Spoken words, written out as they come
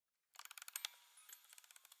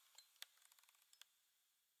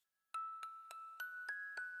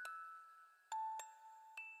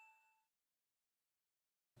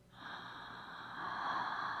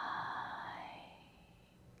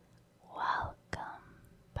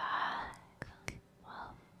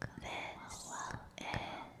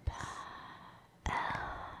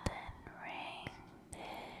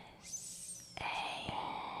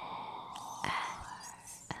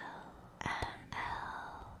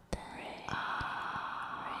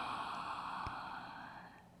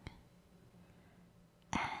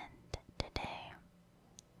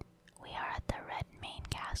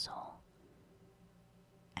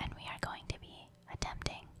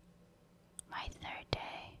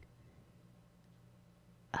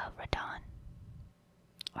of Radahn.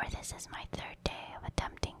 Or this is my third day of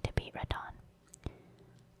attempting to beat Radahn.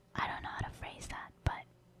 I don't know how to phrase that, but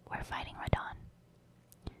we're fighting Radahn.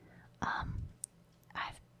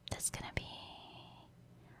 This is gonna be,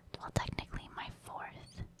 well, technically my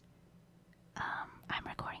fourth. I'm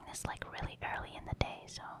recording this like really early in the day,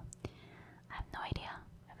 so I have no idea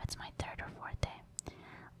if it's my third or fourth day.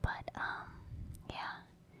 But yeah,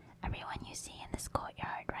 everyone you see in this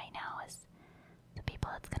courtyard right now is the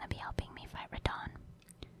people that's gonna be helping me fight Radahn.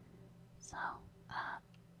 So,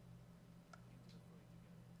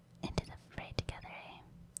 into the fray together, eh?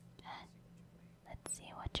 Let's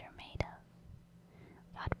see what you're made of.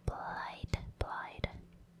 Got Blide.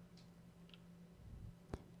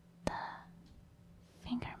 The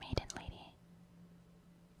finger maiden lady.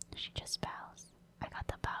 She just bows. I got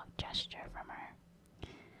the bow gesture from her.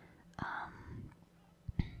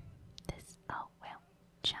 Oh well,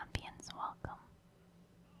 champions welcome.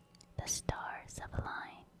 The stars have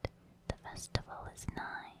aligned. The festival is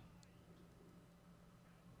nigh.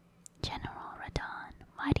 General Radahn,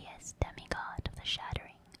 mightiest demigod of the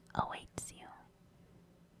Shattering, awaits you.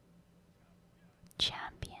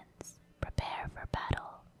 Champions, prepare for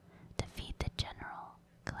battle. Defeat the general,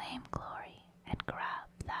 claim glory, and grab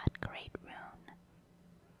that great rune.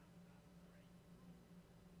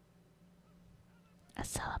 A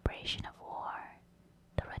celebration of war,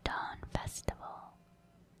 the Radahn Festival.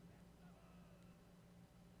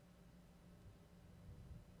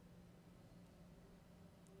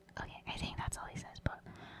 Okay, I think that's all he says, but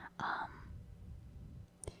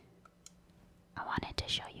I wanted to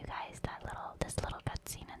show you guys this little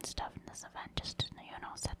cutscene and stuff in this event, just to,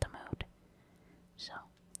 set the mood. So,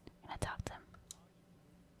 I'm gonna talk to him.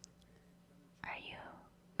 Are you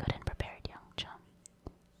good and prepared, young chum?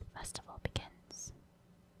 The festival begins.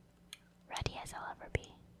 Ready as I'll ever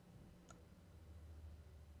be.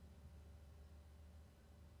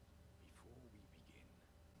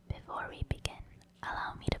 Before we begin,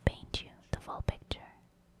 allow me to paint you the full picture.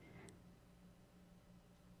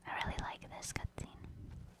 I really like this cutscene.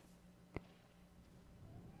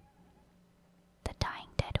 The dying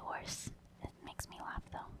dead horse. It makes me laugh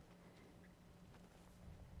though.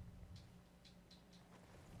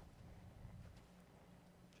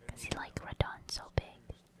 Cause he like Radahn so big.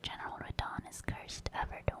 General Radahn is cursed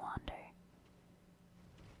ever to wander.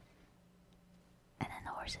 And then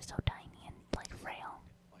the horse is so tiny and like frail.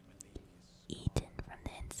 Eaten from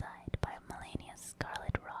the inside by a Melania's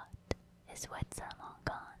scarlet rot. His wits are long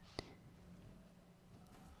gone.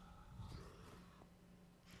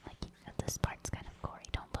 Like, this part's kind of gory.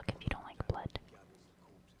 Don't look if you don't like blood.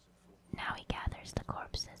 Now he gathers the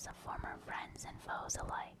corpses of former friends and foes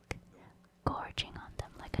alike, gorging on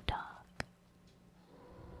them like a dog.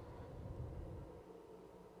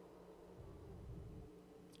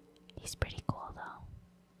 He's pretty cool though.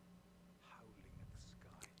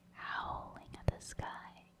 Howling at the sky.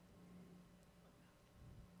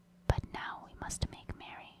 But now we must make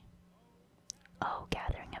merry. Oh,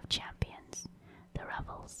 gathering of champions, the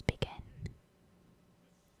revels begin.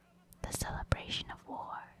 The celebration of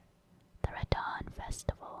war, the Radahn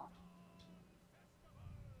Festival.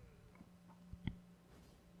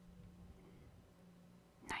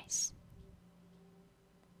 Nice.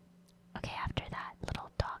 Okay, after that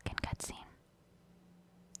little talk and cutscene,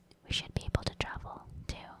 we should be able to travel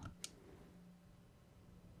too.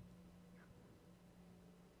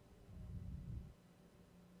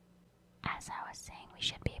 As I was saying, we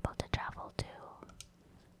should be able to travel to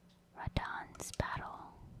Radahn's battle.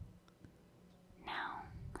 Now,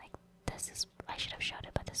 like, I should have showed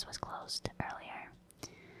it, but this was closed earlier.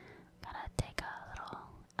 Gotta take a little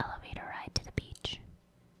elevator ride to the beach.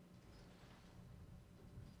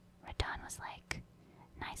 Radahn was like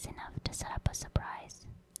nice enough to set up a surprise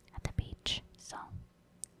at the beach, so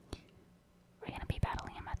we're gonna be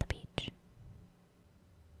battling him at the beach.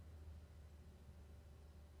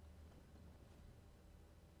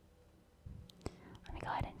 Let me go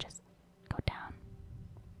ahead and just go down.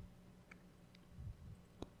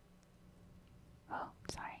 Oh,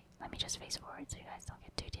 sorry. Let me just face forward so you guys don't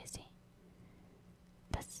get too dizzy.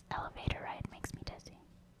 This elevator ride makes me dizzy.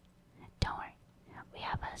 Don't worry. We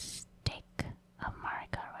have a stake of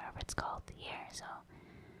Marika, or whatever it's called, here, so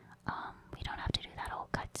we don't have to do that whole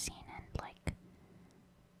cutscene and like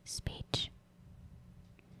speech.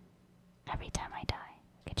 Every time I die,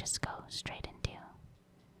 I could just go straight into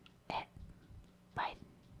it by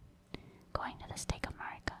going to the stake of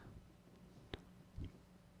Marika.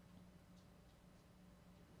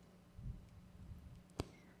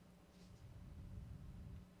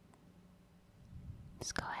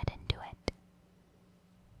 Let's go ahead and do it.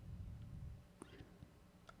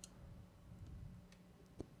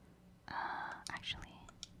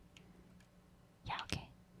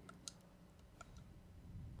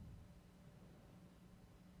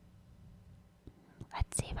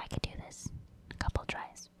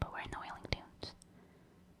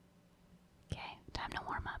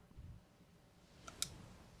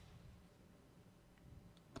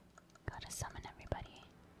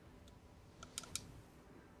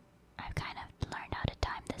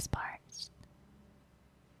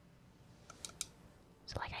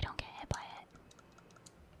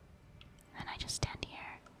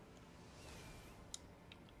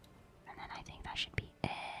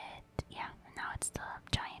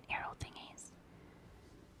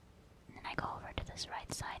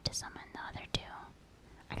 to summon the other two.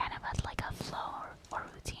 I kind of had like a flow or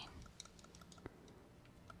routine.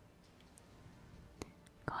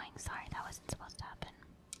 Going, sorry, that wasn't supposed to happen.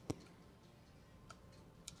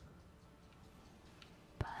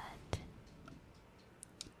 But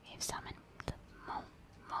we've summoned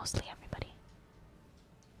mostly everybody.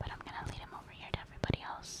 But I'm gonna lead him over here to everybody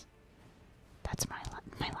else. That's my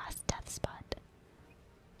last death spot.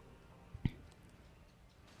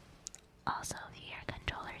 Also, if you hear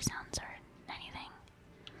controller sounds or anything,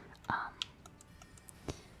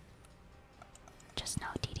 just know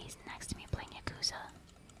Dee Dee's next to me playing Yakuza.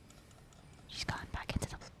 She's gone back into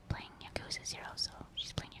the playing Yakuza 0, so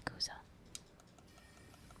she's playing Yakuza.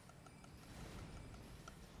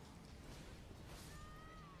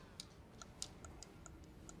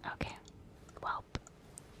 Okay, well,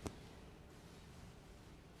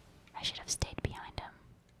 I should have stayed behind him.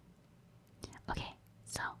 Okay,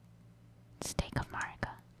 so, Stake of Marika.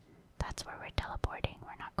 That's where we're teleporting.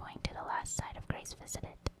 We're not going to the last site of Grace visited.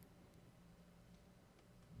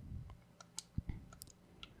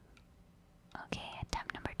 Okay,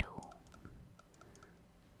 attempt number 2.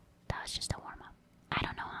 That was just a warm-up. I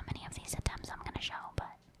don't know how many of these attempts I'm gonna show, but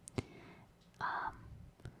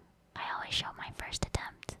I always show my first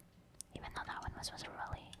attempt, even though that one was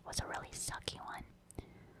a really sucky one.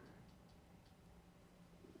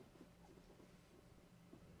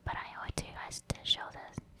 But I owe it to you guys to show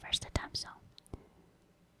the first attempt, so.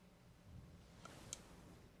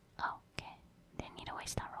 Oh, okay. Didn't need to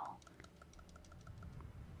waste that roll.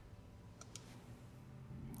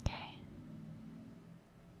 Okay.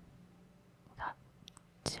 We got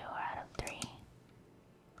 2 out of 3.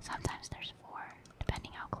 Sometimes there's 4,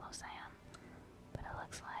 depending how close I am. But it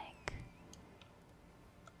looks like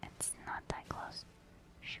it's not that close.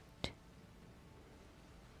 Shoot.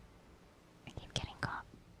 I keep getting caught.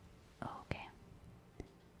 Oh, okay.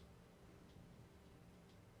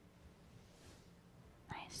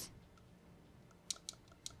 Nice.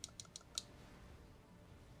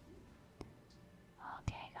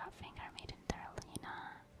 Okay, got Finger Maiden Therlina.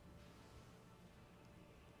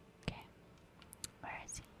 Okay. Where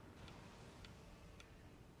is he?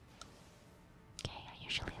 Okay, I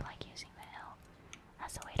usually like using the hill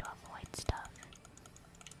as a way to avoid stuff.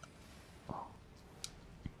 Oh.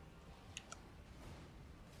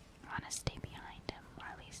 I want to stay behind him, or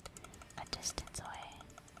at least a distance away.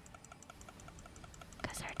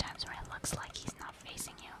 Because there are times where it looks like he's not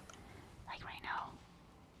facing you. Like right now,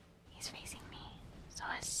 he's facing me. So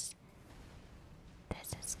this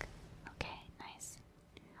is okay, nice.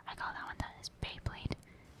 I call that one his Beyblade.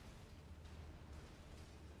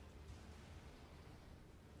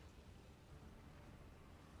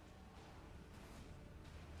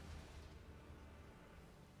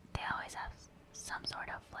 They always have some sort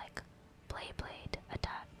of like blade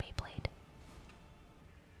attack, Beyblade.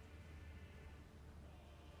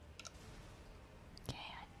 Okay,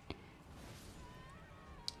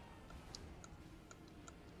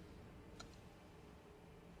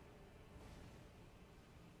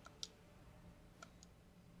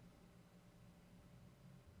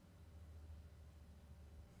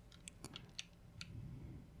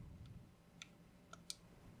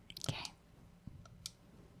 okay.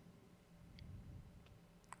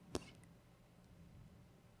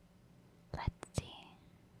 Let's see.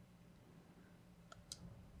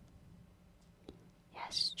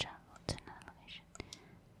 Yes, travel to another location.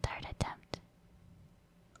 3rd attempt.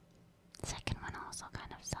 2nd one also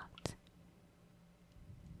kind of sucked.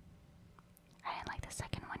 I didn't like the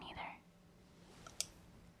 2nd one either.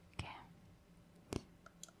 Okay.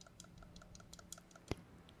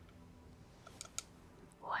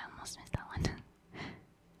 Oh, I almost missed that one.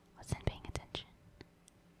 Wasn't paying attention.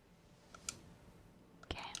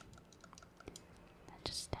 Okay. Then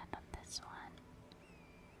just stand on this one.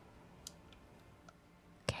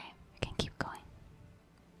 Okay, we can keep going.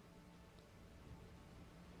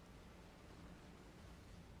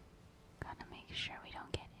 Gotta make sure we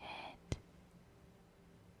don't get hit.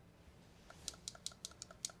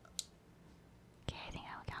 Okay, I think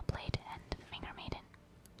I got Blade and Finger Maiden.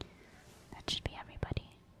 That should be everybody.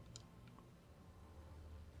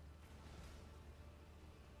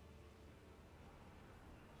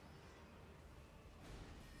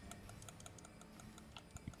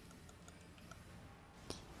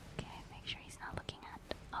 Okay, make sure he's not looking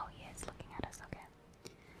at. Oh, he is looking at us, okay.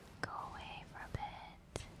 Go away for a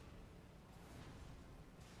bit.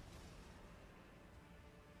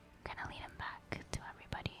 I'm gonna lead him back to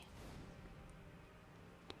everybody.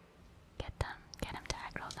 Get him to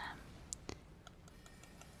aggro them.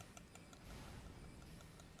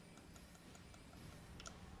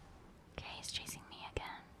 Okay, he's chasing me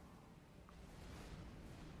again.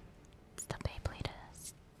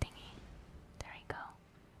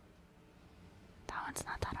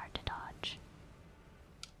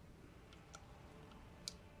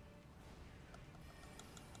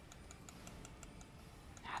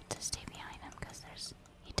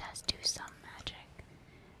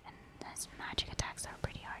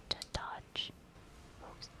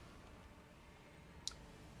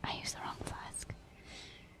 use the wrong flask.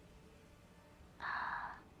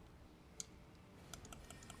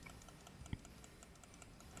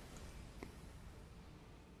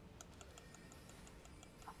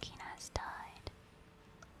 Okina has died.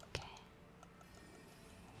 Okay.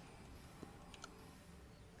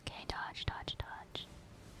 Okay, dodge, dodge, dodge.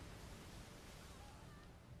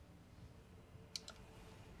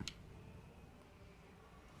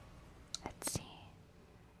 Let's see.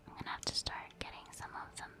 I'm gonna have to start getting some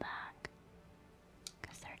of them back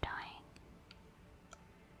because they're dying.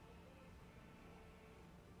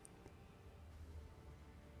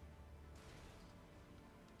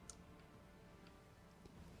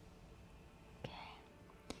 Okay.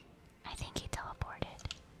 I think he teleported.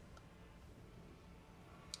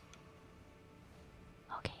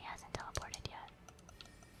 Okay, he hasn't teleported yet.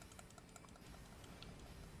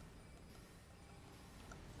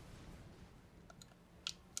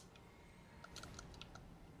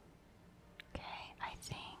 Okay, I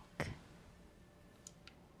think.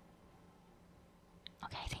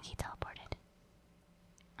 Okay, I think he teleported.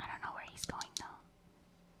 I don't know where he's going though.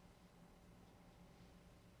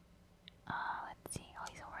 Let's see. Oh,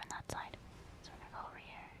 he's over on that side. So we're gonna go over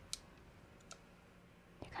here.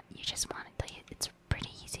 You just want it. It's pretty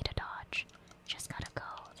easy to dodge. You just gotta go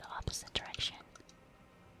the opposite direction.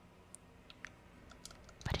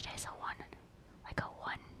 But it is a one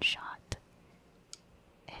shot.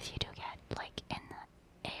 If you do get like in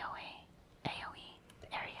the AOE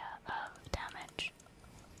area of damage,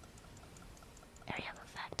 area of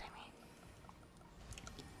effect, I mean.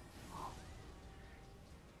 Oh.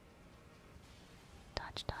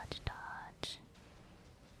 Dodge, dodge, dodge.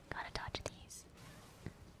 Gotta dodge these.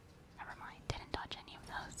 Never mind, didn't dodge any of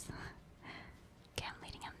those. Okay, I'm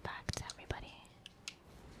leading him back to everybody.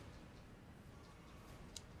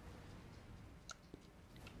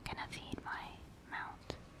 Gonna feed my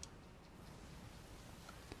mount.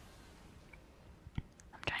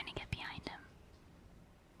 I'm trying to get behind him.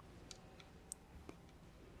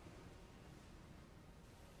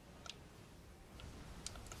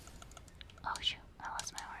 Oh shoot, I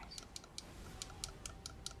lost my horse.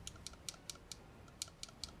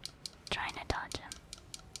 Trying to dodge him.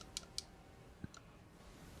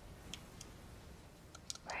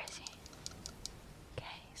 Where is he? Okay,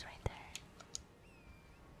 he's right there.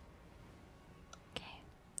 Okay.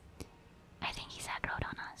 I think he's aggroed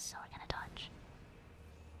on us, so we're gonna dodge.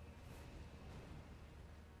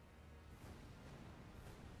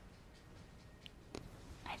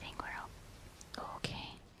 I think we're okay.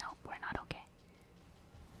 Nope, we're not okay.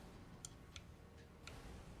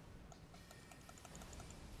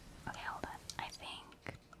 Okay, hold on. I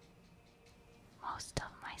think most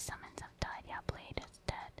of my summons have died. Yeah, Blade is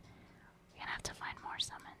dead. We're gonna have to find more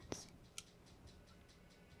summons.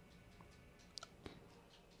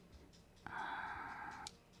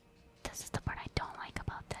 This is the part I don't like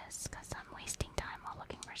about this, because I'm wasting time while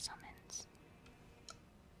looking for summons.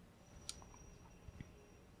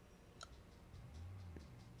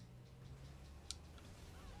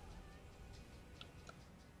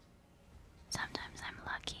 Sometimes I'm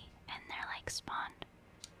lucky and they're like spawned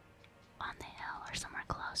on the hill or somewhere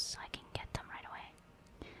close so I can get them right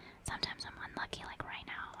away. Sometimes I'm unlucky like right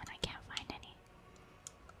now and I can't find any.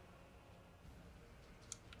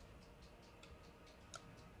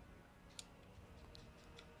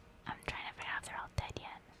 I'm trying to figure out if they're all dead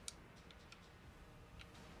yet.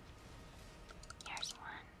 Here's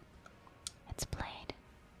one. It's Blade.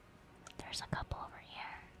 There's a couple over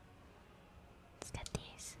here. Let's get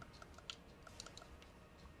these.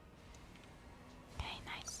 Okay,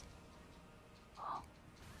 nice. Oh.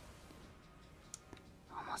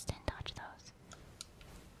 Almost didn't dodge those.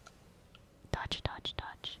 Dodge, dodge,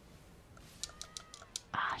 dodge.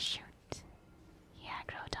 Ah, shoot. He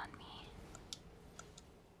aggroed on me.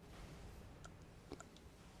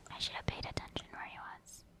 I should have paid attention where he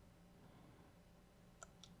was.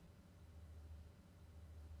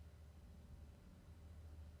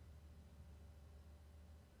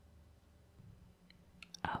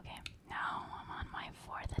 Okay, now I'm on my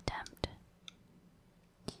 4th attempt.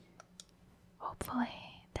 Hopefully,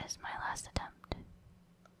 this is my last attempt.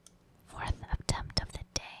 4th attempt of the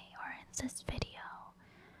day, or in this video.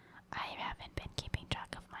 I haven't been keeping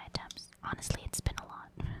track of my attempts. Honestly, it's been a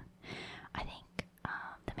lot. I think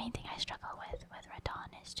the main thing I struggle with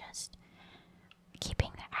Radahn is just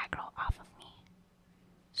keeping the aggro off of me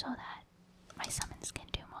so that my summons can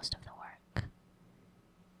do most of the work.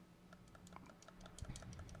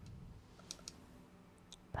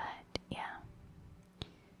 But yeah,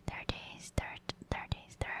 there are days,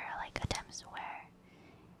 there are like attempts where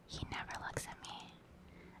he never looks at me,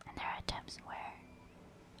 and there are attempts where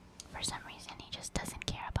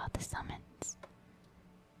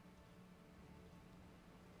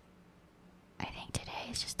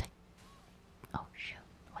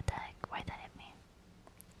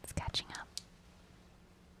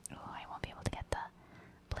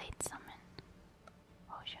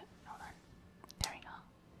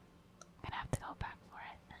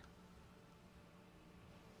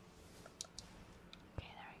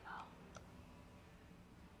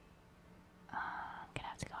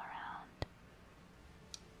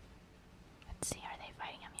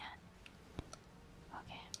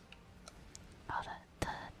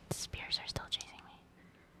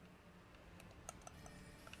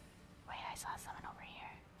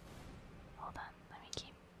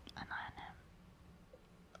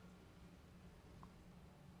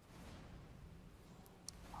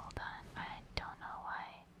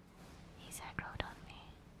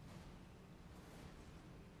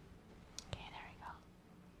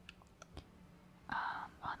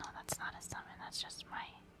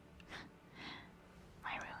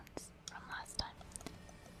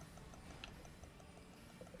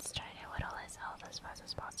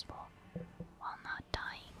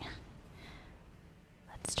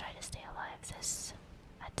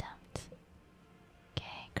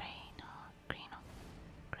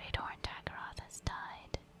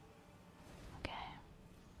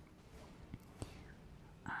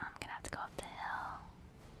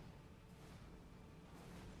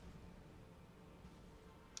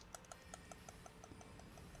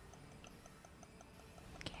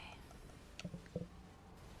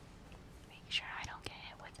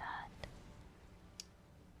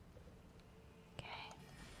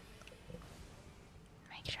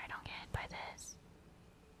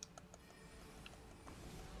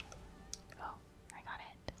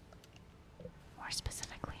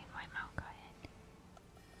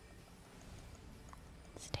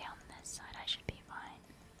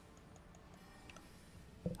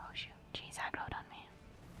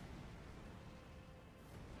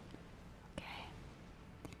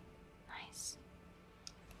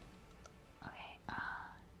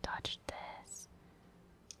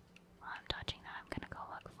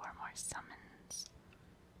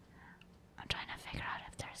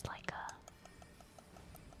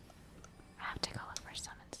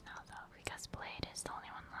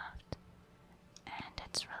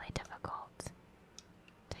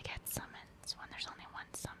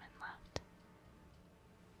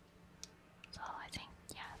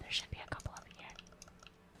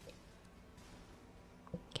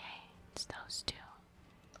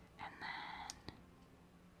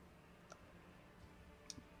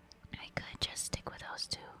those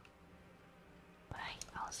two. But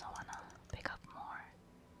I also wanna pick up more.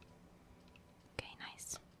 Okay,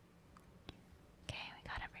 nice. Okay, we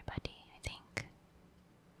got everybody, I think.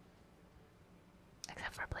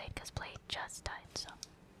 Except for Blade, because Blade just died, so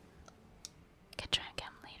can try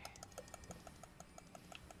again later.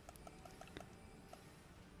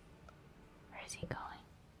 Where is he going?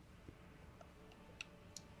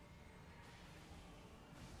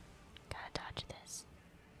 Gotta dodge this.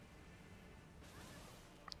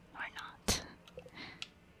 Or not.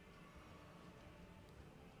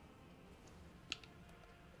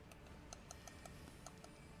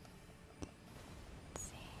 Let's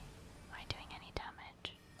see. Am I doing any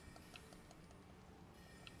damage?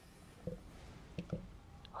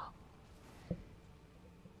 Oh.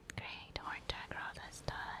 Great, Horn Tagroth has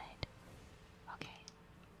died. Okay.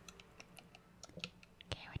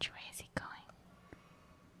 Okay, which way is he going?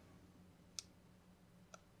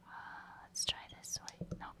 Let's try this way.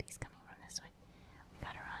 Nope, he's coming from this way. We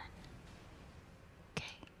gotta run.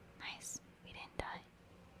 Okay, nice. We didn't die.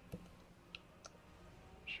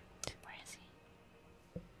 Shoot, where is he?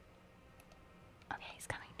 Okay, he's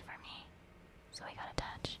coming for me. So we gotta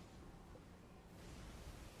touch.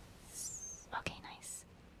 Okay, nice.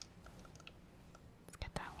 Let's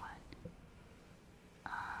get that one.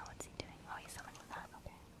 What's he doing? Oh, he's summoning that.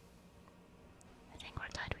 Okay. I think we're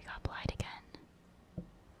dead. We got Blight again.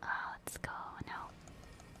 Let's go. No.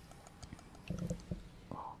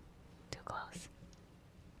 Oh, too close.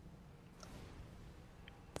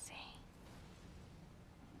 Let's see.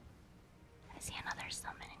 I see another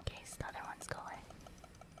summon in case the other one's going.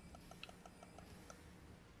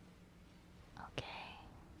 Okay.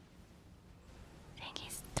 I think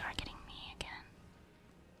he's targeting me again.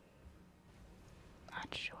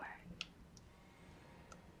 Not sure.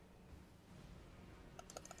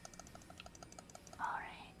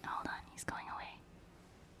 Alright, hold on, he's going away.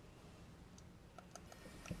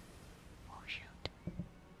 Oh shoot.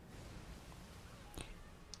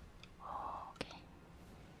 Oh, okay.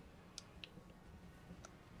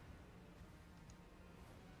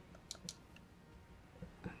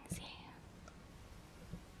 Let's see.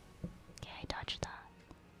 Okay, I dodged that.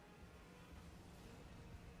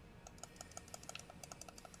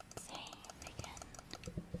 Let's see if we can.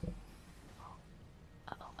 Oh.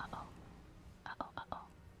 Uh-oh, uh-oh. Uh-oh, uh-oh.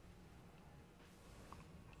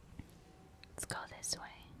 Let's go this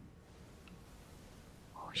way.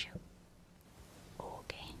 Oh shoot.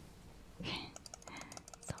 Okay.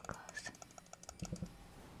 So close.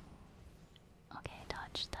 Okay,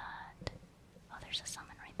 dodge that. Oh, there's a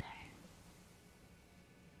summon right there.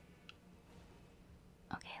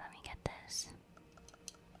 Okay, let me get this.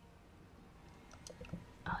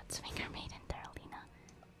 Oh, it's Finger Maiden there, Alina.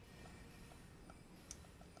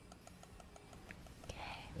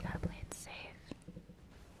 Okay, we gotta play it safe.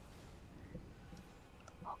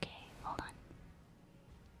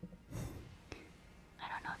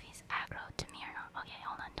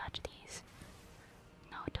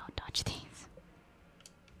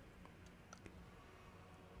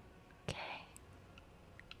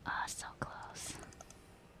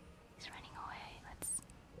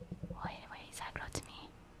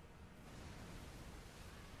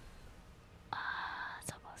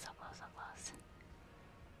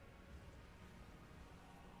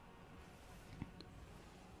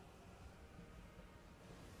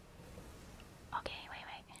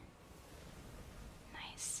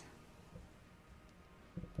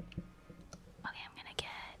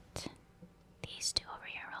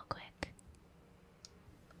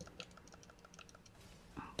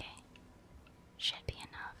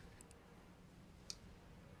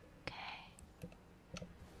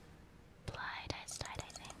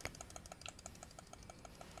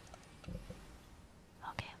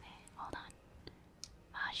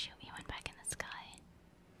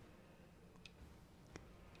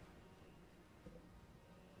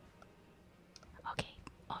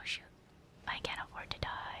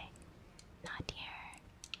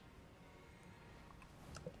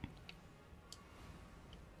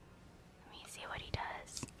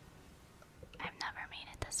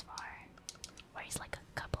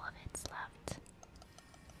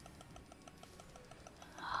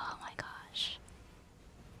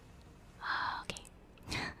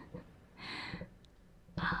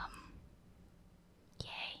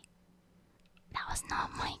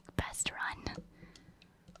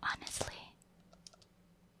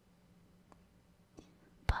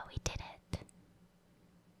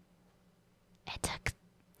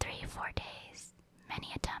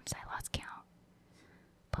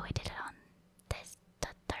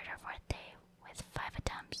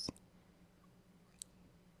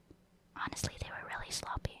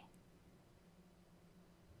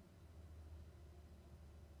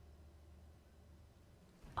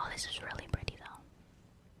 This is really pretty though.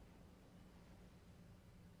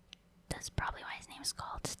 That's probably why his name is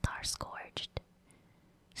called Starscourged.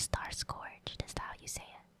 Starscourged, is that how you say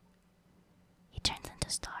it? He turns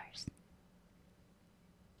into stars.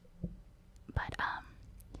 But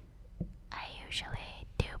I usually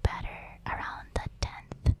do better around the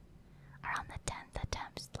 10th. Around the 10th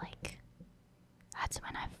attempts, like that's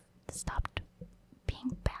when I've stopped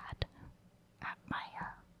being bad at my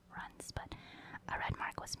runs, but a red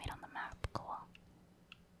mark was made on the map. Cool.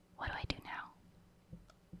 What do I do now?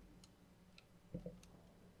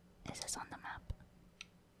 Is this on the map?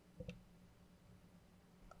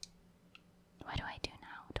 What do I do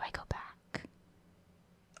now? Do I go back?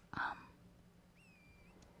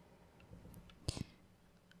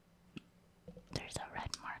 There's a red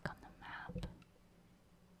mark on the map.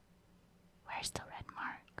 Where's the red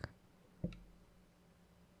mark?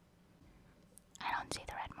 I don't see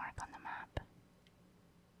the red mark on the map.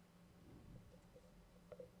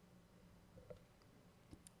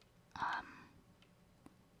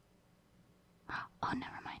 Oh,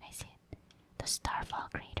 never mind, I see it. The Starfall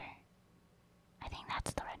crater. I think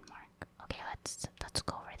that's the red mark. Okay, let's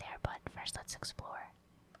go over there, but first let's explore.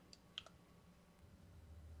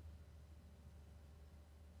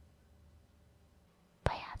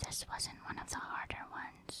 But yeah, this wasn't one of the harder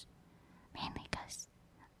ones. Mainly because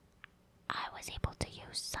I was able to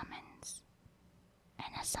use summons.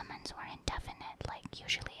 And the summons were indefinite. Like,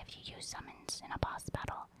 usually if you use summons in a boss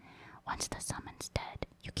battle, once the summon's dead,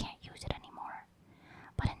 you can't use it anymore.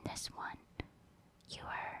 But in this one, you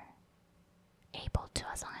were able to,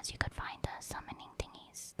 as long as you could find the summoning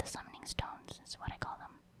thingies, the summoning stones is what I call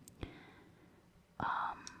them.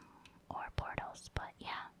 Or portals, but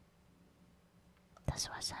yeah. This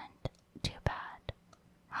wasn't too bad.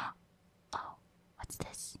 Oh, what's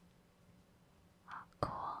this? Oh,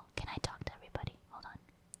 cool. Can I talk to everybody? Hold on.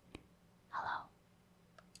 Hello?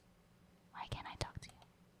 Why can't I talk to you?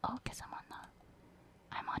 Oh, because I'm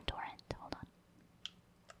on torrent. Hold on.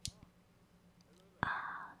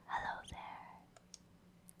 Hello there.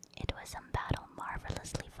 It was some battle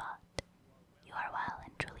marvelously fought. You are well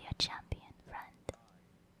and truly a champion, friend.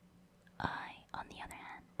 I, on the other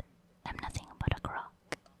hand, am nothing but a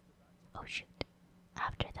crock. Oh shoot.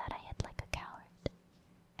 After that I hid like a coward.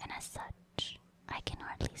 And as such, I can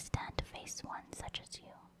hardly stand to face one such as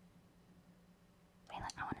you. Wait,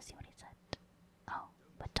 I want to see what he said. Oh,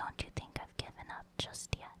 but don't you think I've given up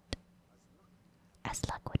just yet? As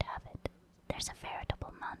luck would have it, there's a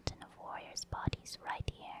veritable mountain of warriors' bodies right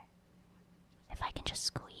here. If I can just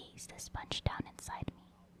squeeze this bunch down inside me,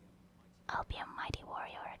 I'll be a mighty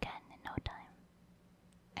warrior again in no time.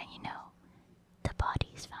 And you know, the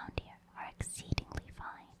bodies found here are exceedingly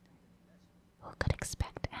fine. Who could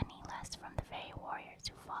expect any less from the very warriors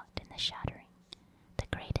who fought in the Shattering, the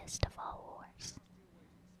greatest of all wars?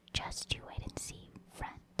 Just you wait and see,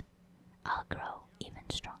 friend. I'll grow even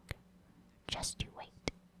stronger. Just you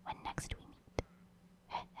wait when next we meet.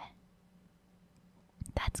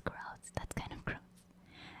 That's gross. That's kind of gross.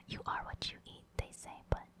 You are what you eat, they say,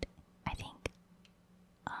 but I think,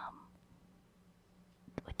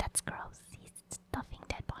 that's gross. He's stuffing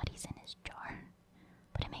dead bodies in his jar,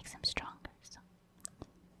 but it makes him stronger, so.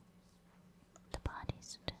 The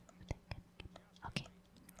bodies. Okay.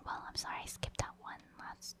 Well, I'm sorry I skipped that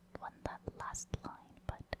that last line,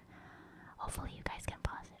 but hopefully you guys can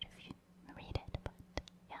pause it if you read it, but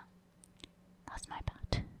yeah. That's my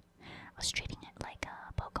bad. I was treating it like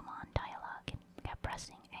a Pokemon dialogue and kept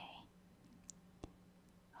pressing A.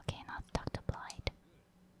 Okay, now it's Dr. Blight.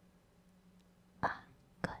 Ah,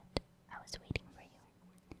 good. I was waiting for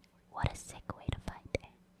you. What a sick way to fight, eh?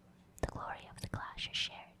 The glory of the clash is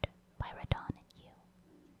shared by Radahn and you.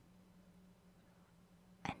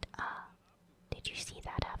 And did you see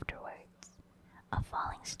that afterwards? A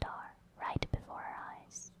falling star right before our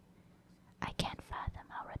eyes. I can't fathom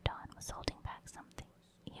how Radahn was holding back something.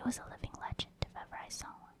 He was a living legend if ever I saw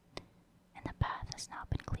one. And the path has now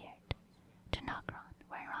been cleared. To Nogron,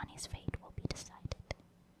 where Ronnie's fate will be decided.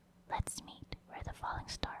 Let's meet where the falling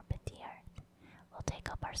star bit the earth. We'll take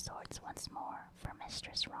up our swords once more for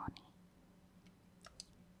Mistress Ronnie.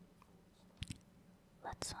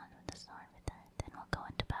 Let's on with the sword with that, then we'll go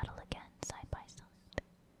into battle again, side by side.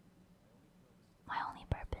 My only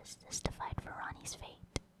purpose is to fight for Ronnie's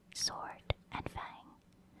fate, sword and fang.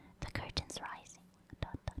 The curtain's rising,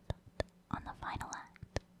 on the final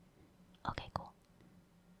act. Okay, cool.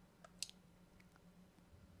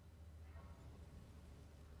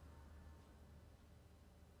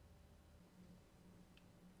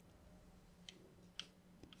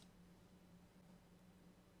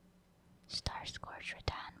 Starscourge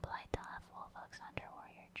Radahn, Blight the Wolf Alexander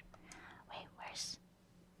Warrior.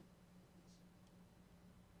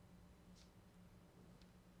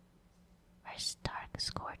 Where's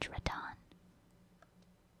Starscourge Radahn?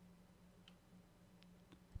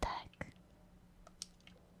 What the heck?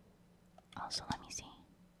 Also, let me see.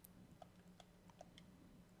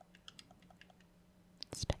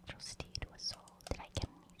 Spectral Steed was sold. Did I get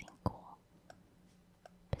anything cool?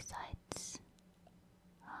 Besides,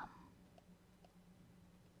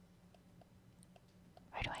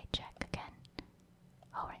 where do I check again?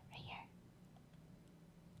 Oh, right here.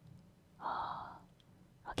 Oh,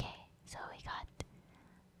 okay. So we got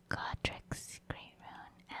Godric's Great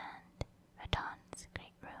Rune and Radahn's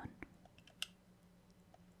Great Rune.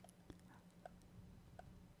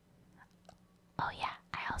 Oh yeah,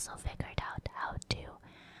 I also figured out how to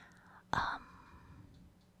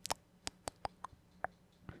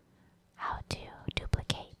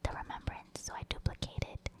duplicate the remembrance. So I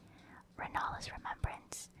duplicated Renala's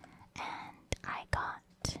remembrance, and I got,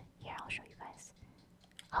 here I'll show you guys.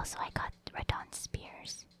 Also, I got Radahn's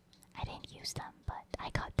spears. I didn't use them, but I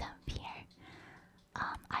got them here.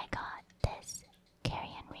 I got this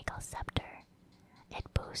Carrion Regal Scepter. It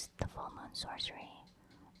boosts the full moon sorcery,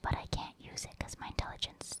 but I can't use it because my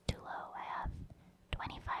intelligence is too low. I have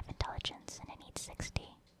 25 intelligence and it needs 60.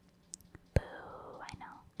 Boo, I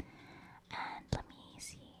know. And let me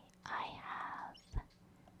see, I have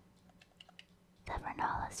the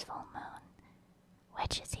Renala's full moon,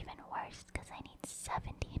 which is even worse because I need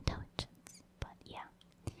 70 intelligence. But yeah,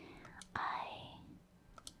 I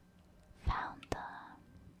found the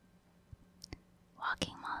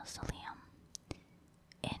walking mausoleum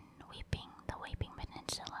in the Weeping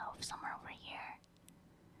Peninsula of somewhere over here,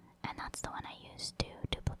 and that's the one I used to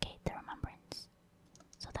duplicate the remembrance,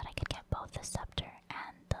 so that I could get both the scepter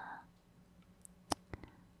and the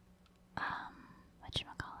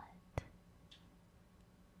whatchamacallit,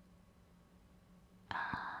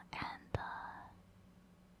 and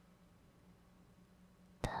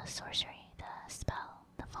the sorcery, the spell,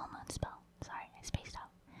 the full moon spell. Sorry, I spaced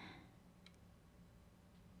out.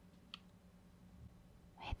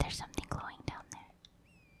 Wait, there's something glowing down there.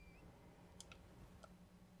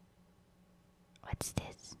 What's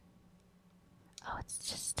this? Oh, it's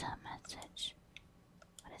just a message.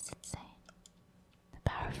 What does it say? The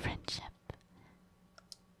power of friendship.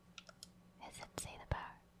 Does it say the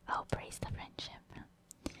power? Oh, praise the friendship.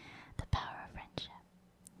 The power of friendship.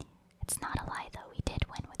 It's not a lie though, we did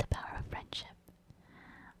win with the power of friendship.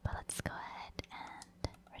 But let's go ahead and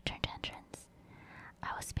return to entrance.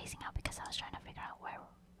 I was spacing out because I was trying to figure out where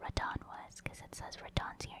Radahn was, because it says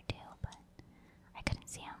Radahn's here too, but I couldn't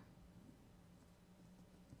see him.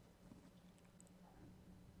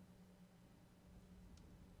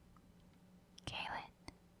 Galen.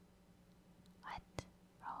 What?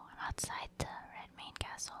 Oh, I'm outside the red main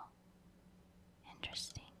castle.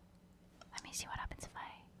 Interesting. Let me see what happens if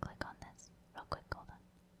I click on this. Real quick, hold on.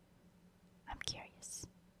 I'm curious.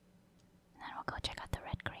 And then we'll go check out the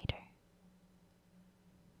red crater.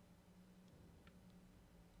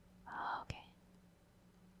 Oh, okay.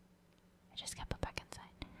 I just got put back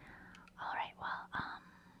inside. Alright, well,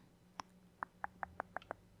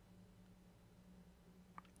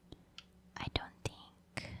 I don't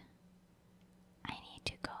think I need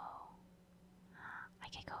to go. I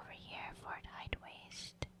can go over here, Fort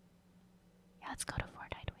Hidewaste. Yeah, let's go to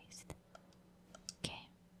Fort Hidewaste. Okay.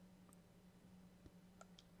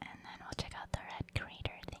 And then we'll check out the red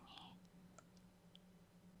crater thingy.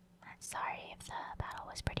 Sorry if the battle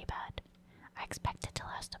was pretty bad. I expect it to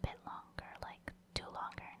last a bit longer, like 2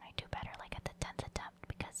 longer, and I do better like at the 10th attempt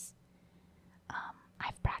because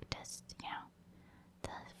I've practiced, you know.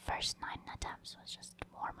 The first 9 attempts was just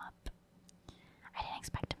warm up. I didn't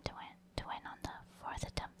expect him to win on the 4th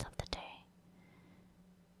attempt of the day.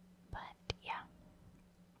 But yeah.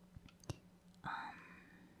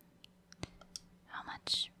 How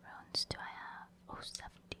much runes do I have? Oh,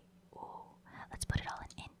 70. Ooh, let's put it all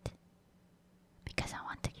in int. Because I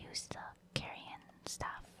want to use the carrion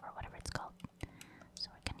staff or whatever it's called. So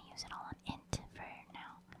we're gonna use it all on int for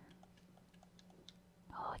now.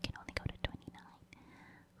 Oh, I can only go to 29.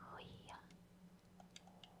 Oh yeah.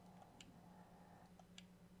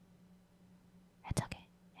 It's okay.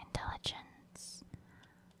 Intelligence.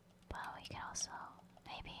 But we can also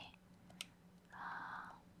maybe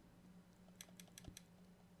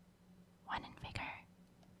 1 in vigor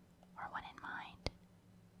or 1 in mind.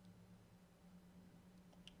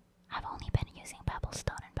 I've only been using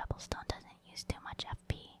Pebblestone, and Pebblestone doesn't use too much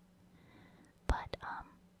FP. But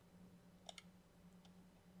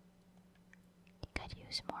you could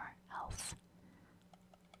use more health.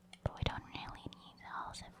 But we don't really need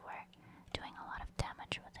health if we're doing a lot of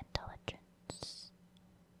damage with intelligence.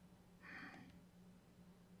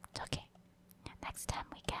 next time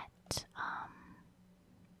we get,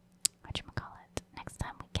 whatchamacallit, next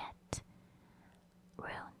time we get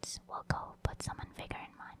runes, we'll go put summon vigor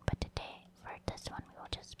in mine, but today, for this one, we will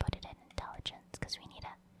just put it in intelligence, because we need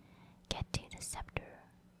to get to the scepter.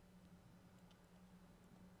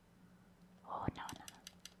 Oh, no.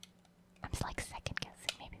 I'm like second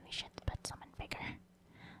guessing, maybe we should put summon vigor,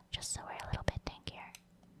 just so we're a little bit tankier.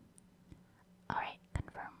 Alright,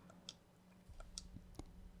 confirm.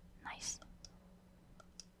 Nice.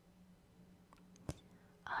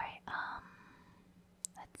 Alright,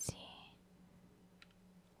 let's see.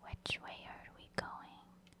 Which way are we going?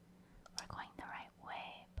 We're going the right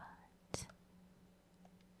way, but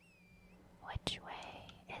which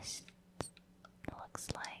way is, looks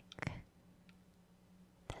like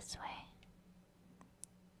this way.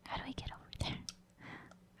 How do we get over there?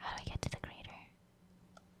 How do we get to the crater?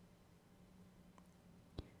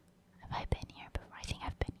 Have I been here before? I think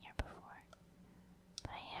I've been here before.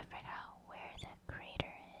 But I need to figure out where the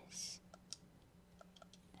crater is.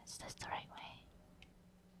 Is this the right way?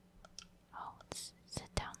 Oh, is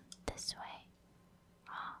it down this way?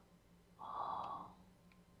 Oh.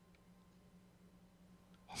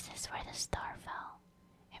 Is this where the star fell?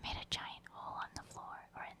 It made a giant hole on the floor,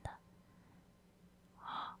 or in the...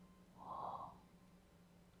 Oh.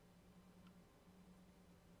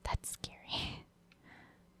 That's scary.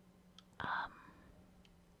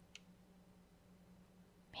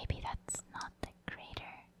 Maybe that's not the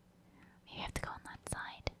crater. Maybe I have to go on that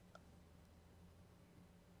side.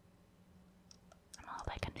 I'm a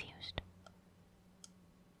little bit confused.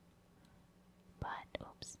 But,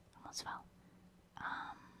 oops, almost fell.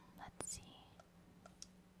 Let's see.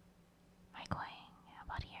 Am I going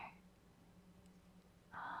about here?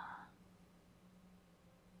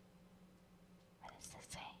 What does this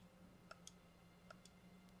say?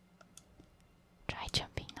 Try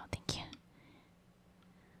jumping, no thank you.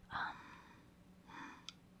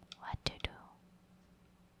 What to do?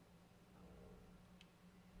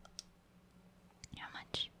 How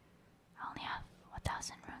much? I only have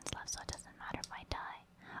 1,000 runes left, so it doesn't matter if I die.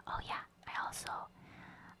 Oh yeah, I also,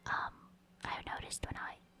 I noticed when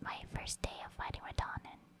my first day of fighting Radahn,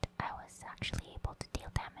 and I was actually able to deal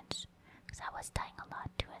damage, because I was dying a lot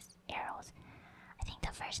to his arrows. I think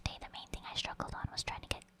the first day, the main thing I struggled on was trying to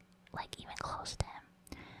get, like, even close to him,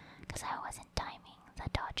 because I wasn't timing the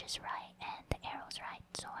dodges right and the arrows right,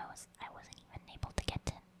 so I wasn't even able to get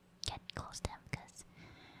close to him, because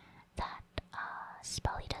that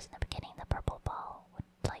spell he does in the beginning, the purple ball, would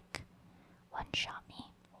like one-shot me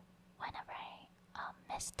whenever I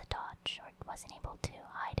missed the dodge or wasn't able to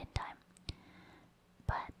hide in time.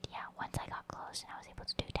 But yeah, once I got close and I was able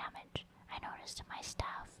to do damage, I noticed my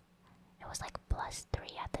staff, it was like +3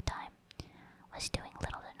 at the time, was doing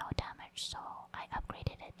little to no damage, so I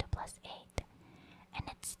upgraded it to +8, and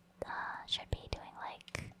it's should be doing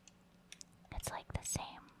like, it's like the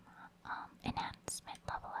same enhancement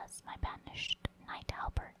level as my banished knight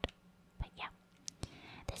halberd. But yeah,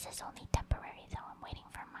 this is only temporary though. I'm waiting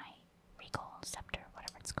for my regal scepter,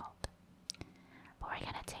 whatever it's called. But we're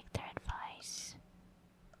gonna take their advice.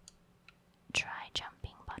 Try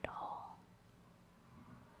jumping butthole.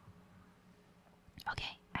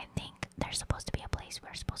 Okay, I think there's supposed to be a place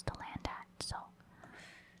we're supposed to land at, so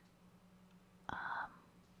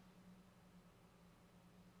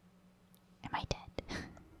am I dead?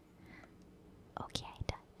 Okay, I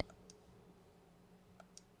died.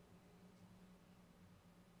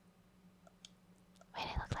 Wait,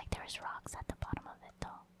 it looked like there was rocks at the bottom of it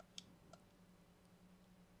though.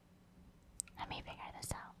 Let me figure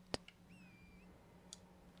this out.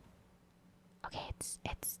 Okay,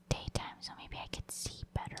 it's daytime, so maybe I could see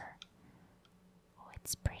better. Oh,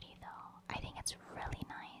 it's pretty though. I think it's really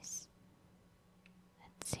nice.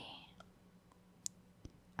 Let's see.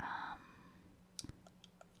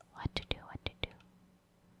 What to do?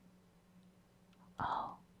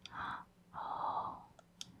 Oh. Oh.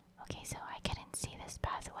 Okay, so I couldn't see this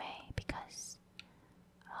pathway because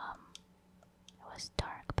it was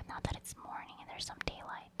dark, but now that it's morning and there's some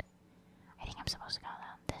daylight, I think I'm supposed to go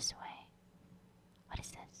down this way. What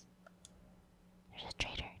is this? There's a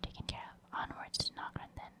trader taken care of. Onwards to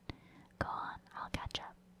Nogren, then go on, I'll catch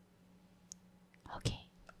up. Okay.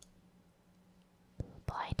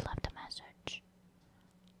 Blight left a message.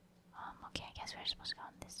 Okay, I guess we're supposed to go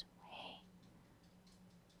on this way.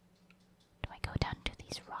 Do I go down to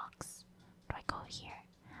these rocks? Do I go here?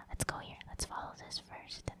 Let's go here. Let's follow this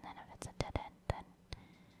first, and then if it's a dead end,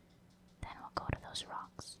 then we'll go to those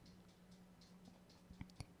rocks.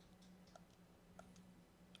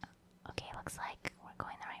 Okay, looks like we're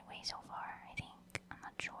going the right way so far, I think. I'm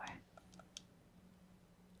not sure.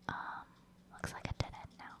 Looks like a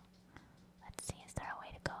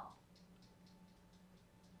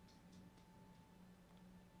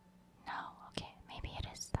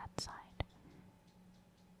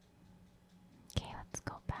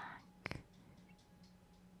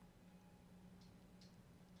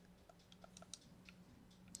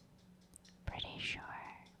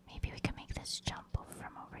this jump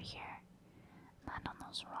from over here. Land on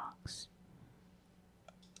those rocks.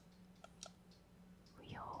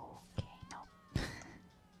 Okay, nope.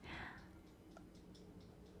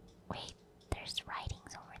 Wait, there's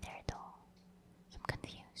writings over there though. I'm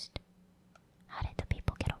confused. How did the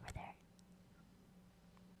people get over there?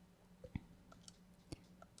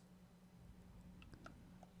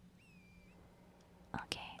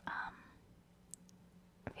 Okay,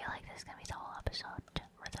 I feel like this is gonna be the whole episode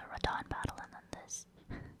with a Radahn battle and then this.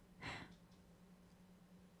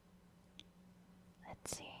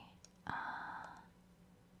 Let's see. I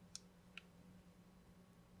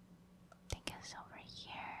think it's over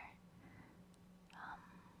here.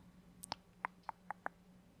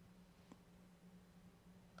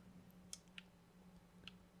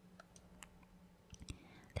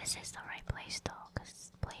 This is the right place though,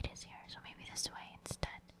 because the blade is here, so maybe this way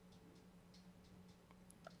instead.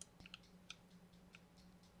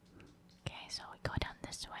 Okay, so we go down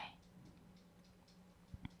this way.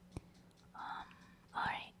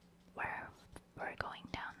 Alright, we're going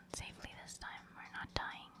down safely this time. We're not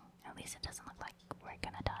dying. At least it doesn't look like we're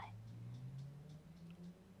gonna die.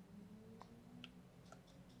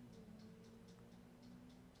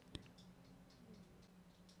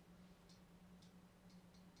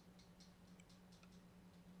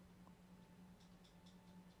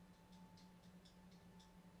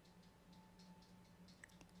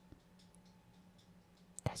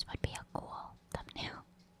 This would be a cool thumbnail.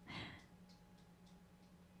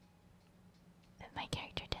 If my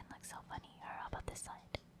character didn't look so funny. Or how about this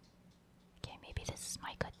side? Okay, maybe this is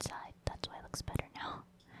my good side. That's why it looks better now.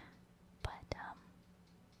 But,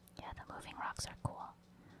 yeah, the moving rocks are cool.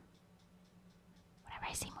 Whenever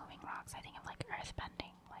I see moving rocks, I think of like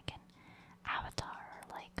earthbending, like in Avatar,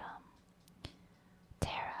 or like,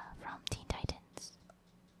 Terra from Teen Titans.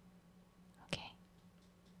 Okay.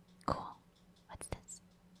 Cool. What's this?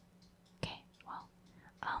 Okay, well,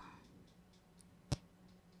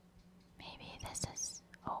 maybe this is...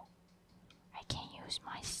 Oh, I can't use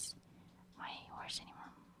my horse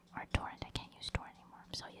anymore. Or torrent, I can't use torrent anymore.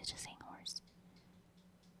 I'm so used to saying horse.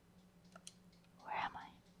 Where am I?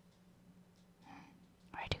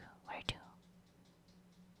 Where to? Where to?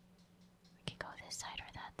 We could go this side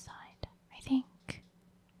or that side. I think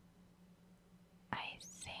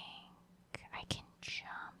I can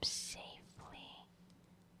jump safely.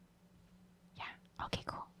 Yeah, okay,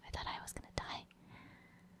 cool. I thought I was gonna die.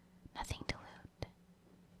 Nothing to loot.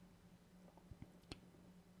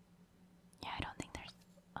 Yeah, I don't think there's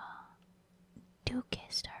Duke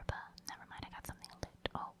Herba. Never mind, I got something to loot.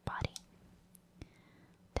 Oh, body.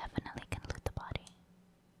 Definitely can loot the body.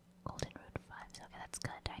 Golden root 5s. Okay, that's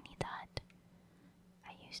good. I need that.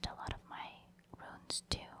 I used a lot of my runes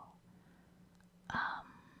to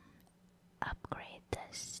upgrade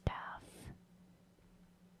this staff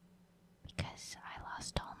because I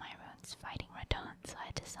lost all my runes fighting Radahn, so I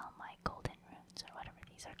had to sell my golden runes or whatever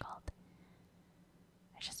these are called.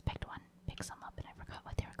 I just picked some up and I forgot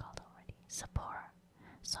what they were called already.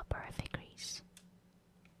 Soporific grease.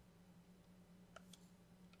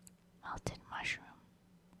 Melted mushroom.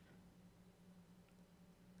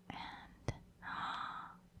 And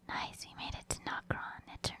nice, we made it to Nokron,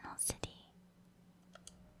 Eternal City.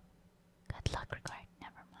 Good luck required.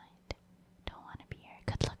 Never mind. Don't want to be here.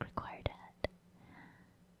 Good luck required.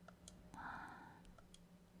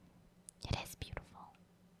 It is beautiful.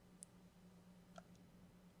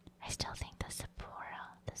 I still think the Sephria,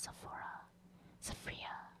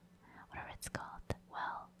 whatever it's called,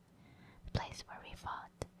 well, the place where we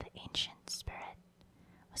fought the ancient spirit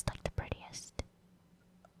was like the prettiest.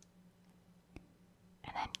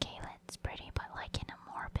 And then Caelid's pretty, but like in a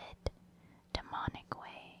morbid, demonic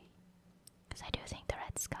way. Because I do think the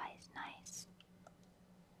red sky is nice.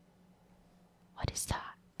 What is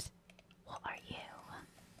that? What are you?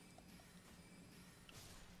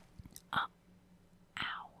 Oh.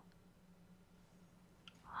 Ow.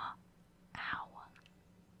 Oh. Ow.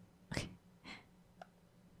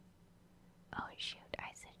 Oh shoot,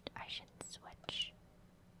 I should switch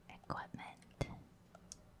equipment.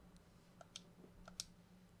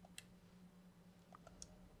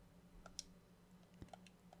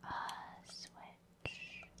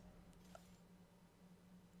 Switch.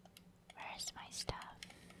 Where's my stuff?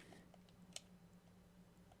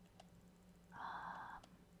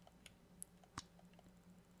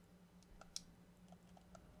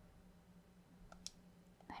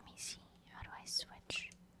 Let me see. How do I switch?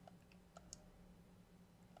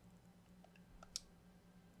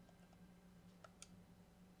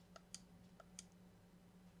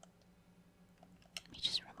 Let me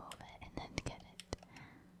just remove it and then get it.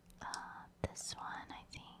 This one, I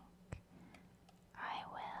think.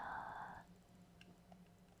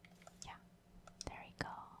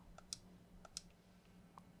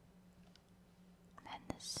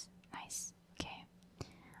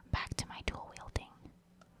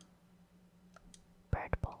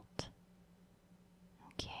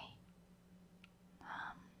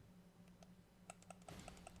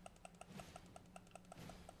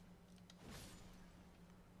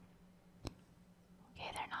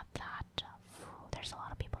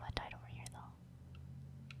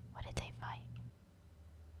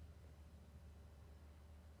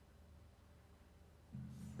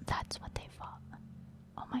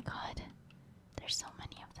 my god. There's so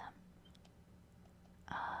many of them.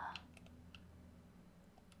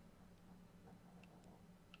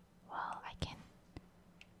 Well, I can.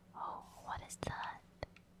 Oh, what is that?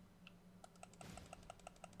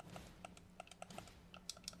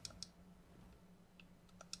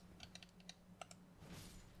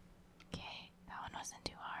 Okay, that one wasn't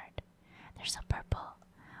too hard. There's a purple.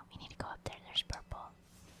 We need to go up there. There's purple.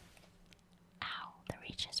 Ow, the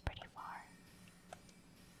reach is pretty far.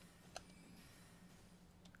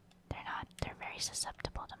 They're very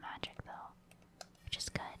susceptible to magic though, which is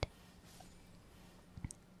good.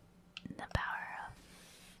 The power of.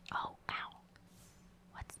 Oh, ow.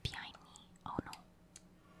 What's behind me? Oh no.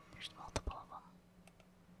 There's multiple of them.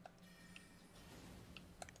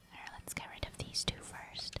 Alright, let's get rid of these two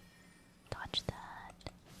first. Dodge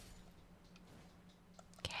that.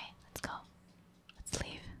 Okay, let's go. Let's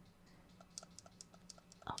leave.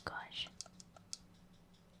 Oh gosh.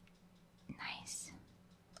 Nice.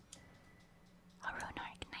 A rune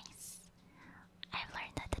arc, nice. I've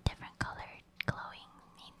learned that the different colored glowing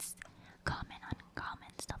means common, uncommon,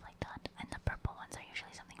 stuff like that. And the purple ones are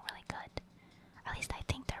usually something really good. At least I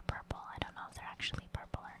think they're purple. I don't know if they're actually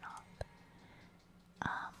purple or not.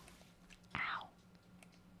 Ow.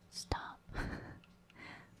 Stop.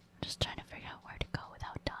 I'm just trying to figure out where to go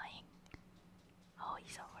without dying. Oh,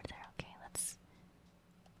 he's over there. Okay, let's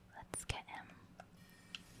get him.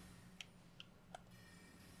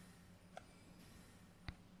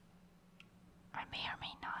 I may or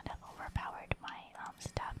may not have overpowered my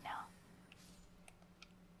staff now.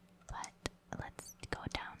 But let's go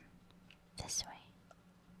down this way.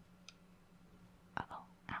 Uh-oh.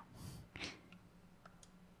 Ow.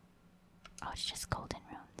 Oh, it's just golden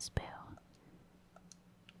runes. Boo.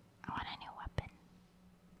 I want a new weapon.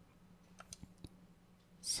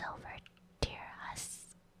 Silver deer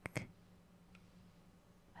husk.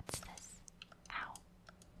 What's this? Ow.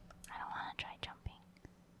 I don't want to try jumping.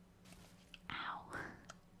 Ow.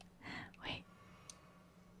 Wait.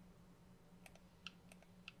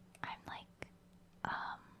 I'm like,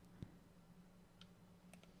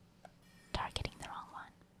 targeting the wrong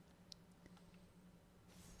one.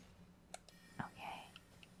 Okay.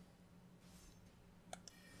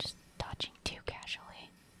 Just dodging too casually.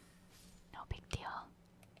 No big deal.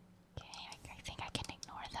 Okay, I think I can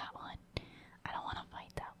ignore that one. I don't want to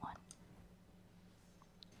fight that one.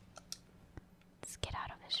 Let's get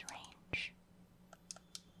out of his range.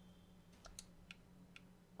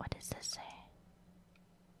 What does this say?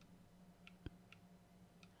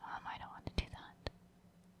 I don't want to do that.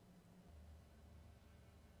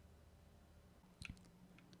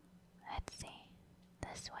 Let's see.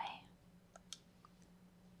 This way.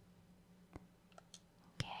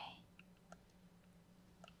 Okay.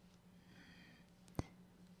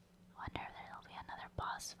 Wonder if there'll be another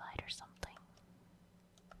boss fight or something.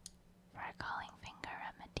 For a calling finger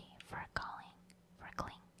remedy. For a calling. For a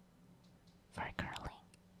cling. For a curling.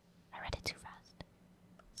 I read it too fast.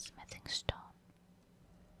 Smithing stone.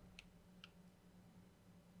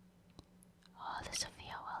 Oh, the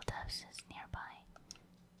Sophia Wildus is nearby.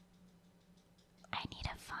 I need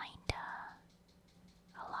to find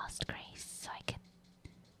a lost grace so I can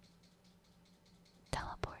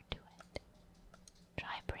teleport to it.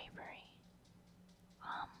 Try bravery.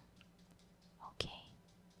 Okay.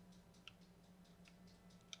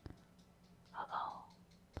 Uh-oh.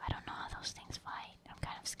 I don't know how those things fight. I'm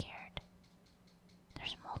kind of scared.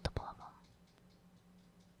 There's multiple of them.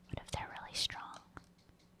 What if they're really strong?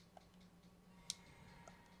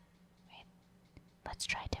 Wait. Let's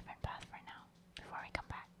try a different path for now, before we come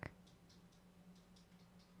back.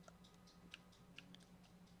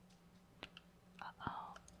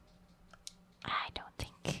 Uh-oh. I don't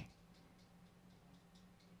think...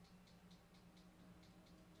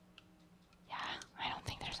 Yeah, I don't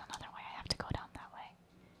think there's another way. I have to go down that way.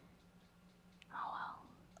 Oh well.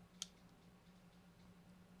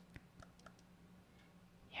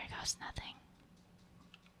 Here goes nothing.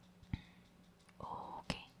 Oh,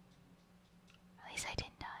 okay. At least I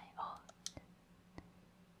didn't die. Oh.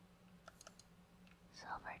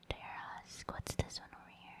 Silver deer husk. What's this one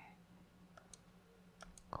over here?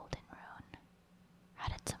 Golden rune. How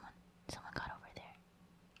did someone got over there?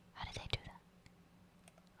 How did they do that?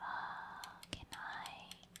 Can I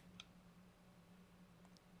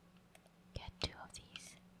get two of these?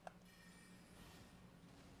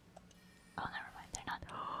 Oh, never mind. They're not.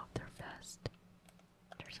 Oh, they're fast.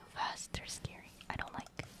 They're so fast. They're scary. I don't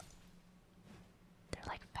like. They're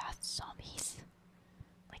like fast zombies.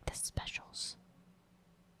 Like the specials.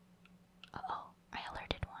 Uh-oh. I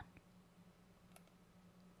alerted one.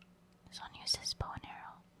 This one uses bow and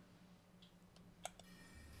arrow.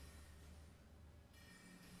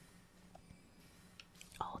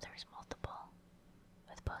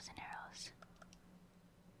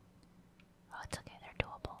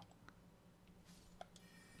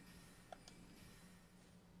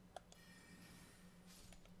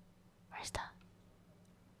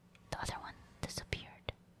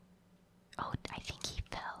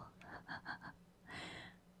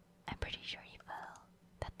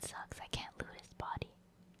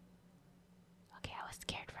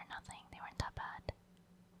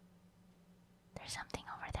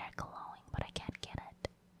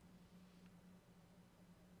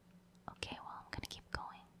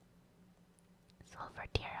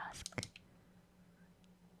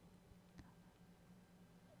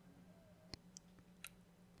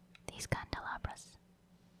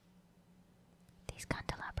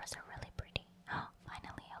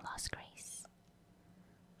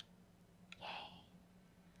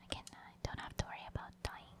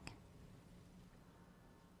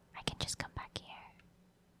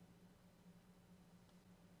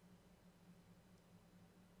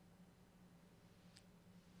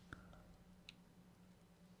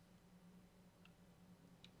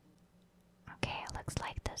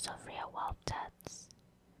 Sophia Wildtets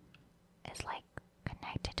is like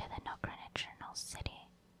connected to the Nocturnal City.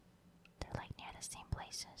 They're like near the same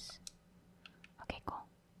places. Okay, cool.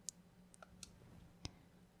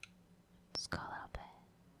 Let's go a little bit.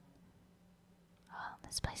 Oh,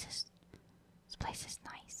 this place is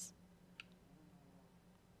nice.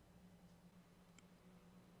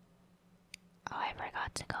 Oh, I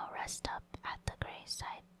forgot to go rest up at the grave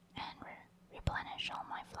site and replenish all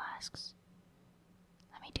my flasks.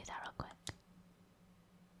 Let me do that real quick.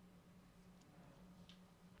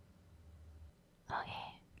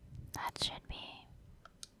 Okay, that should be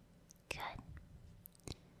good.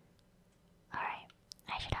 Alright,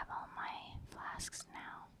 I should have all my flasks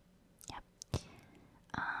now. Yep.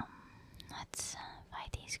 Let's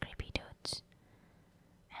fight these creepy dudes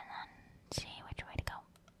and then see which way to go.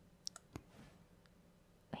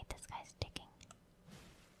 Wait, this guy's digging.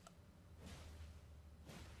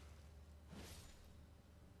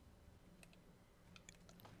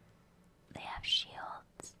 They have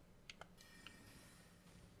shields.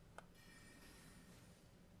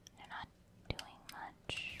 They're not doing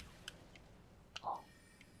much. Oh,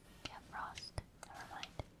 they have frost. Never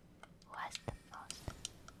mind. Who has the frost?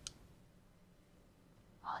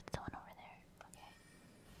 Oh, it's the one over there. Okay.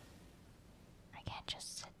 I can't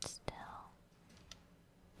just sit still.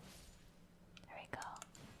 There we go.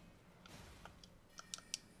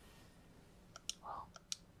 Whoa.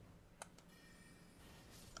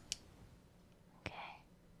 Okay.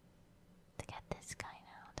 To get this guy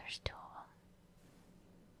now. There's two of them.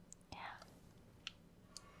 Yeah.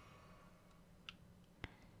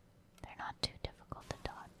 They're not too difficult to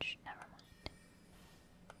dodge. Never mind.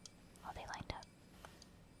 Oh, they lined up.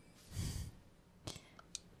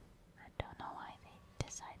 I don't know why they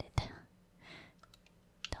decided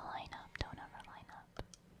to line up. Don't ever line up.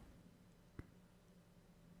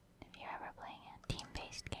 If you're ever playing a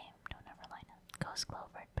team-based game, don't ever line up. Ghost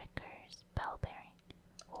Clover, Pickers, Bellberry.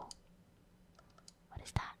 Oh. What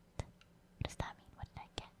is that? What does that mean? What did I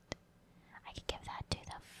get? I could give that to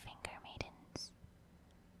the Finger Maidens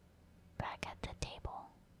back at the table.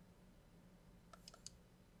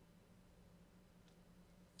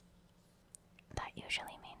 That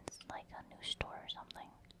usually means like a new store or something.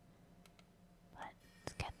 But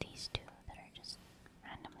let's get these two that are just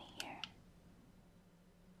randomly here.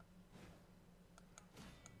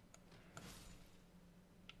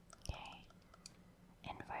 Okay.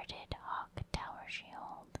 Inverted Hawk Tower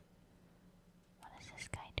Shield. What is this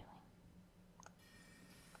guy doing?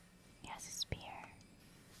 He has a spear.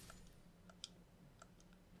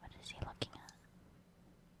 What is he looking at?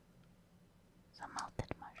 Some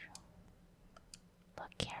melted mushroom.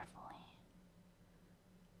 Look carefully.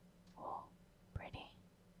 Oh, pretty.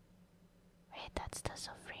 Wait, that's the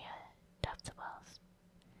Sophia Doveswells.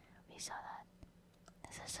 We saw that.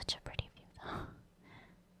 This is such a pretty view though.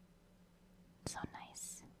 So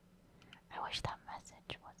nice. I wish that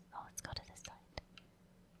message was... Oh, let's go to this side.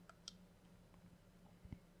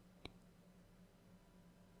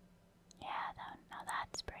 Yeah, now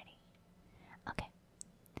that's pretty. Okay.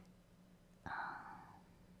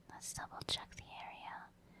 Let's double check the area.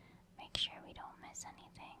 Make sure we don't miss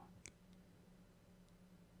anything.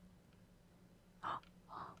 Oh,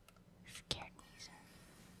 scared me, sir.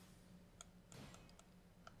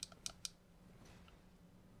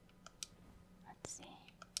 Let's see.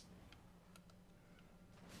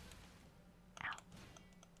 Ow.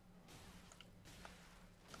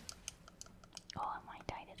 Oh, I might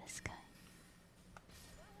die to this guy.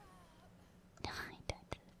 I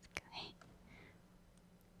died to this guy.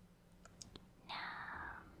 No.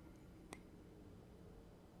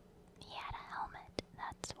 He had a helmet,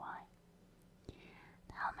 that's why.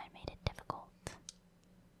 The helmet made it difficult.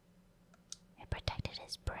 It protected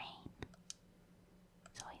his brain,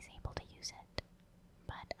 so he's able to use it.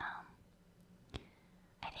 But,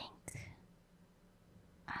 I think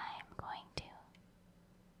I'm going to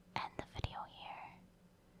end the video here.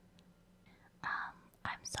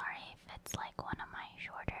 I'm sorry if it's like one of my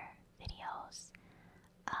shorter videos.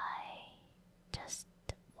 I just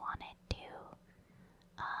wanted to,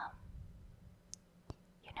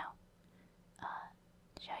 you know,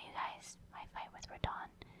 show you guys my fight with Radahn.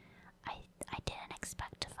 I didn't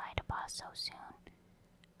expect to fight a boss so soon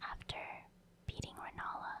after beating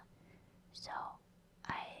Renala, so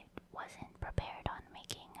I wasn't prepared on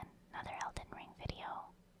making another Elden Ring video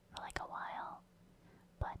for like a while.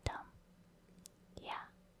 But yeah,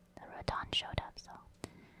 the Radahn showed up, so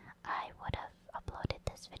I would have uploaded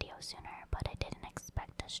this video sooner, but I didn't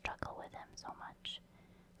expect to struggle with him so much,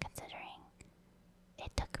 considering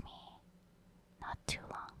it took me not too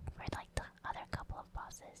long for like the other couple of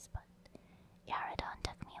bosses, but yeah, Radahn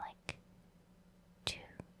took me like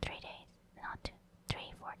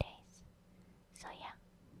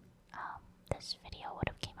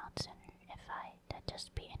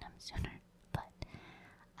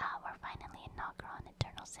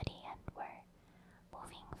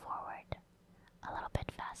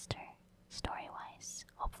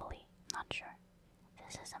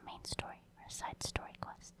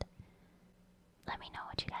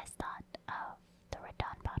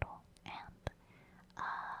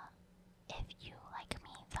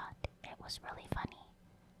was really funny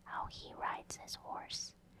how he rides his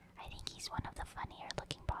horse. I think he's one of the funnier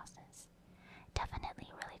looking bosses. Definitely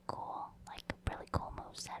really cool, like really cool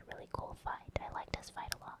moveset, really cool fight. I liked his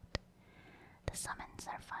fight a lot. The summons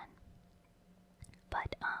are fun.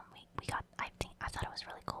 But we got, I thought it was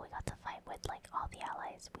really cool. We got to fight with like all the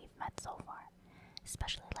allies we've met so far,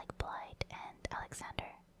 especially like Blight and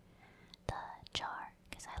Alexander, the Jar,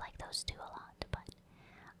 because I like those two a lot. But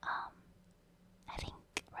I think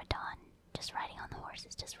Radahn just riding on the horse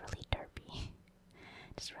is just really derpy,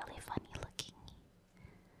 just really funny.